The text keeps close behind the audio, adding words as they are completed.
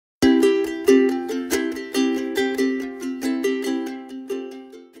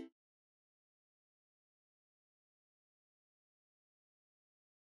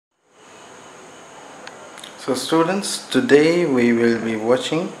So students, today we will be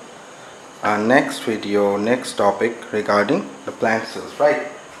watching our next topic regarding the plant cells, right?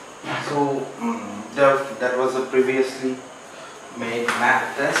 So that was a previously made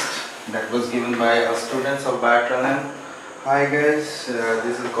math test that was given by our students of Biotron Learn. Hi guys,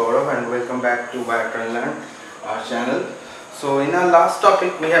 this is Gaurav and welcome back to Biotron Learn, our channel. So in our last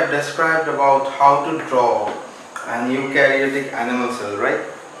topic we have described about how to draw an eukaryotic animal cell, right?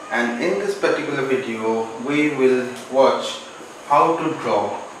 And in this particular video we will watch how to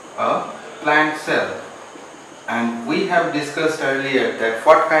draw a plant cell. And we have discussed earlier that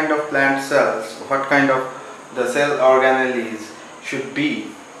what kind of plant cells, what kind of the cell organelles should be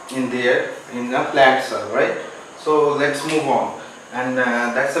in a plant cell, right? So let's move on, and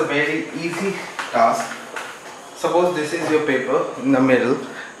that's a very easy task. Suppose this is your paper in the middle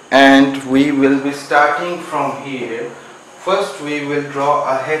and we will be starting from here. First we will draw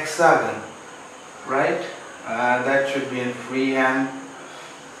a hexagon, right? That should be in freehand.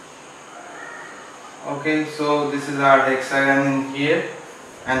 Okay, so this is our hexagon in here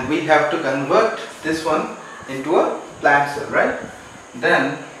and we have to convert this one into a plant cell, right?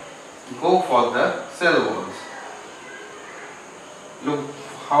 Then go for the cell walls. Look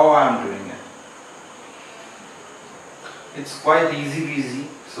how I am doing it. It's quite easy,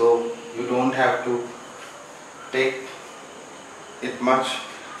 so you don't have to take it much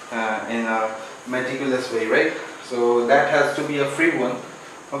in a meticulous way, right? So that has to be a free one.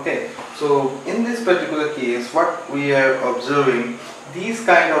 Okay, so in this particular case what we are observing, these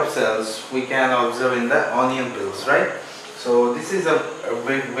kind of cells we can observe in the onion pills, right? So this is a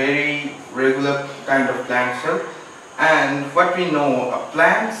very regular kind of plant cell, and what we know, a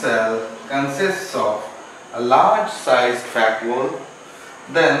plant cell consists of a large sized vacuole.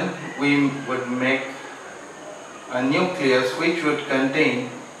 Then we would make a nucleus which would contain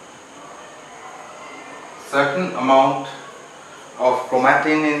certain amount of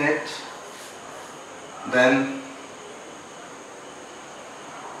chromatin in it, then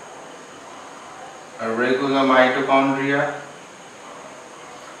a regular mitochondria,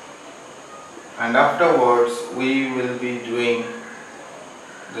 and afterwards we will be doing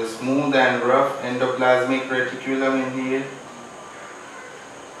the smooth and rough endoplasmic reticulum in here.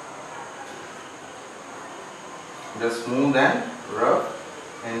 The smooth and rough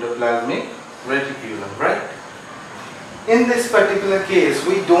endoplasmic reticulum, right? In this particular case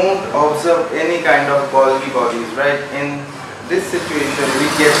we don't observe any kind of bulky bodies, right? In this situation we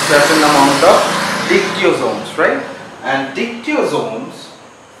get certain amount of dictyosomes, right? And dictyosomes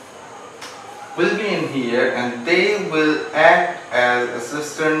will be in here and they will act as a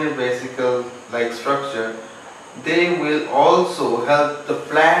cisternae vesicle like structure. They will also help the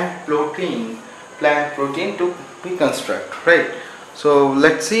plant protein to be construct, right? So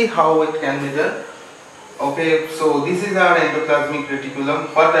let's see how it can be done. Okay, so this is our endoplasmic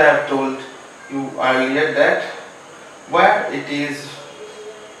reticulum. What I have told you earlier, that where it is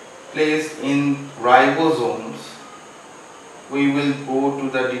placed in ribosomes, we will go to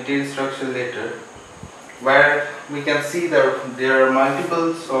the detailed structure later, where we can see that there are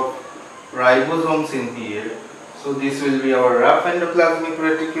multiples of ribosomes in here. So this will be our rough endoplasmic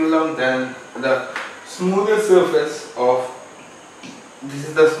reticulum. Then the smoother surface of, this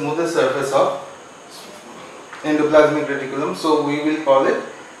is the smoother surface of endoplasmic reticulum, so we will call it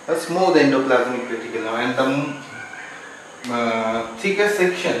a smooth endoplasmic reticulum, and the thicker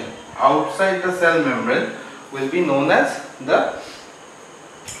section outside the cell membrane will be known as the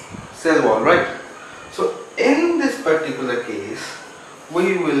cell wall, right? So in this particular case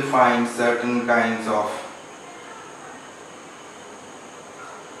we will find certain kinds of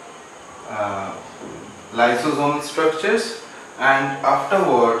lysosome structures, and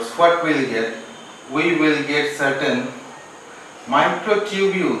afterwards what we'll get, we will get certain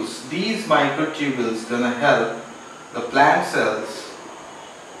microtubules. These microtubules gonna help the plant cells.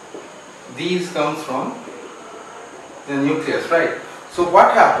 These comes from the nucleus, right? So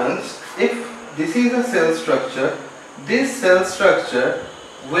what happens if this is a cell structure? This cell structure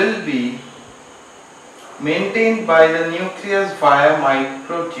will be maintained by the nucleus via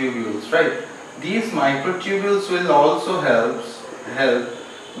microtubules, right? These microtubules will also help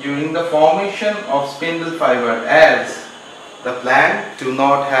during the formation of spindle fiber, as the plant do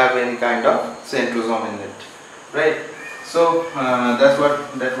not have any kind of centrosome in it, right? So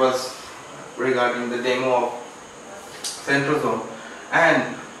that was regarding the demo of centrosome,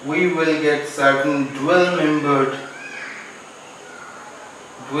 and we will get certain dual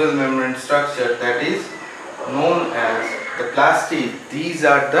membrane structure that is known as the plastid. These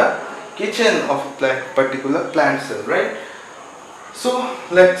are the kitchen of particular plant cell, right? So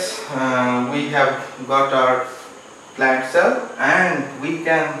let's we have got our plant cell, and we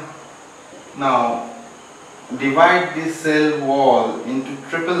can now divide this cell wall into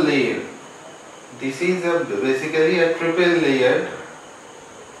triple layer. This is basically a triple layered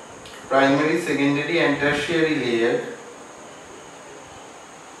primary, secondary and tertiary layered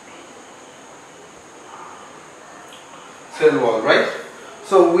cell wall, right?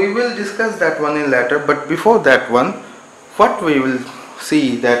 So we will discuss that one in later, but before that one, what we will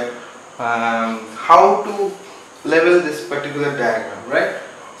see that how to level this particular diagram, right?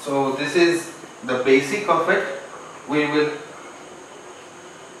 So this is the basic of it. We will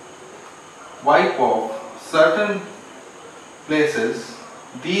wipe off certain places.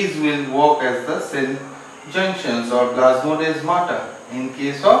 These will work as the cell junctions or plasmodesmata in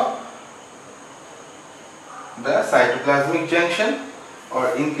case of the cytoplasmic junction, or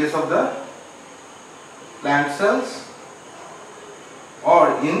in case of the plant cells,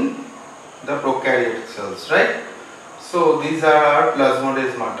 or in the prokaryotic cells, right? So these are our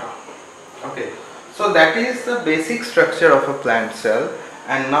plasmodesmata. Okay, so that is the basic structure of a plant cell.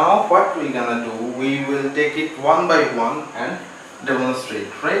 And now what we're gonna do, we will take it one by one and demonstrate,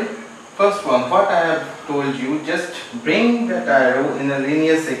 right? First one, what I have told you, just bring that arrow in a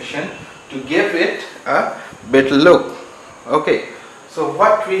linear section to give it a better look. Okay, so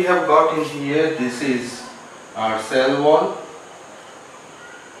what we have got in here, this is our cell wall.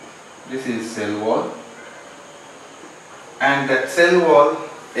 This is cell wall, and that cell wall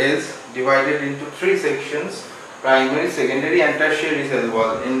is divided into three sections: primary, secondary and tertiary cell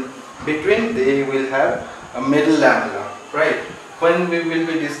wall. In between they will have a middle lamella, right? When we will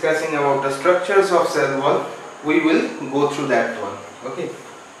be discussing about the structures of cell wall, we will go through that one. Okay,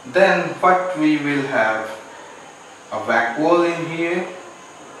 then what we will have, a vacuole in here.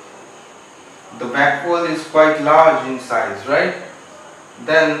 The vacuole is quite large in size, right?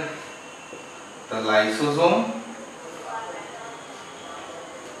 Then the lysosome.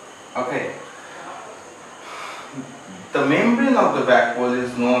 Okay, the membrane of the vacuole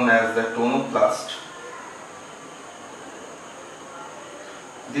is known as the tonoplast.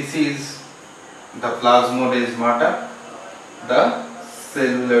 This is the plasmodesmata, the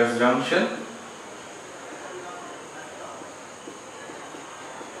cellular junction.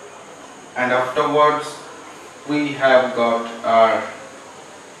 And afterwards we have got our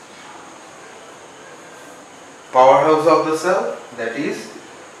powerhouse of the cell, that is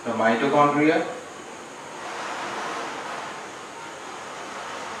the mitochondria.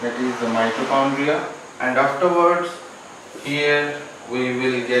 That is the mitochondria. And afterwards here we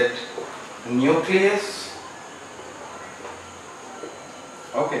will get nucleus.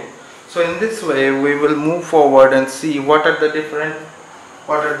 Okay, so in this way we will move forward and see what are the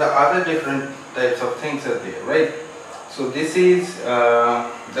other different types of things are there, right? So this is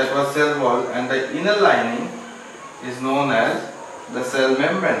that was cell wall, and the inner lining is known as the cell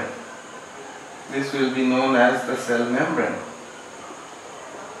membrane. This will be known as the cell membrane.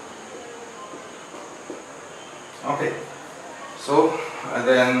 Okay, so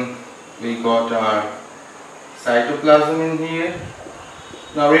then we got our cytoplasm in here.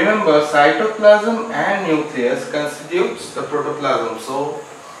 Now remember, cytoplasm and nucleus constitutes the protoplasm. So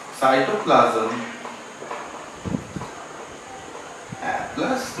cytoplasm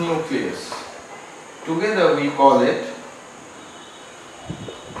plus nucleus, together we call it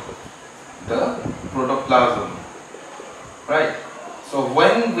the protoplasm, right? So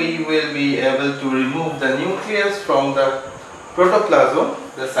when we will be able to remove the nucleus from the protoplasm,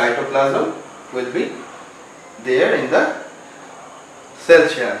 the cytoplasm will be there in the cell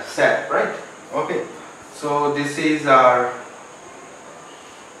sac, right? Okay, so this is our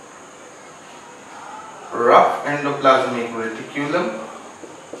rough endoplasmic reticulum.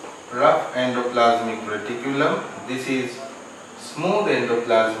 Rough endoplasmic reticulum. This is smooth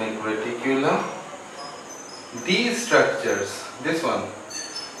endoplasmic reticulum. These structures, this one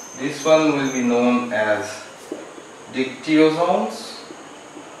will be known as dictyosomes.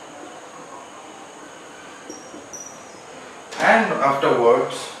 And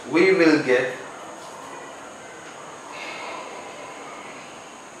afterwards we will get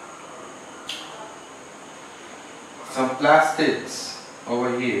some plastids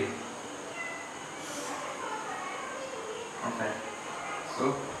over here. Okay,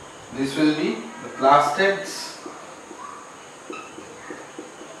 so this will be the plastids.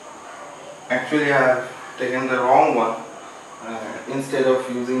 Actually I have taken the wrong one. Instead of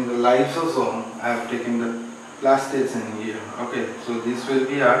using the lysosome, I have taken the plastids in here. Okay, so this will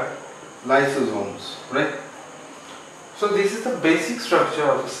be our lysosomes, right? So this is the basic structure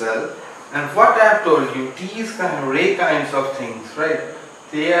of a cell. And what I have told you, these ray kinds of things, right?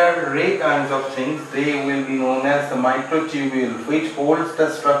 They are ray kinds of things. They will be known as the microtubule, which holds the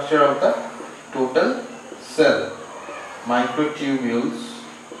structure of the total cell. Microtubules,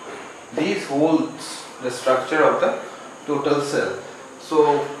 these holds the structure of the total cell.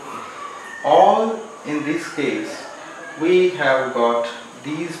 So all in this case we have got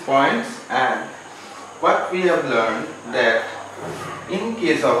these points, and what we have learned that in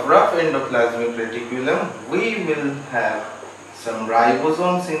case of rough endoplasmic reticulum we will have some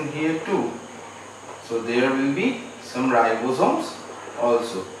ribosomes in here too. So there will be some ribosomes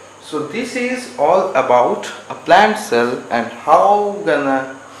also. So this is all about a plant cell and how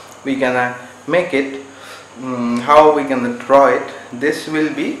we gonna make it, how we gonna draw it. This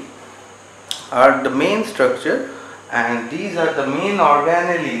will be the main structure, and these are the main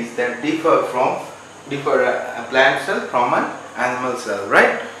organelles that differ a plant cell from an animal cell,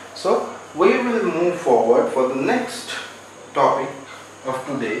 right? So we will move forward for the next topic of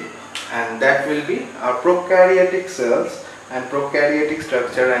today, and that will be our prokaryotic cells and prokaryotic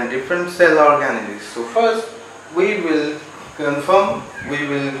structure and different cell organelles. So first we will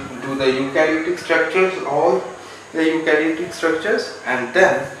do the eukaryotic structures, all the eukaryotic structures, and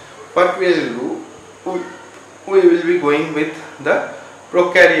then what we will do, we will be going with the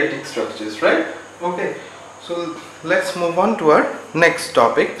prokaryotic structures, right? Okay, so let's move on to our next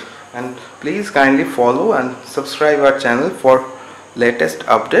topic, and please kindly follow and subscribe our channel for latest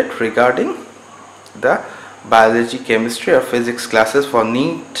update regarding the biology, chemistry or physics classes for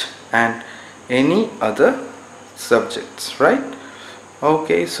NEET and any other subjects, right?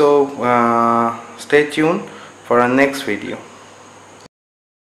 Okay, so stay tuned for our next video.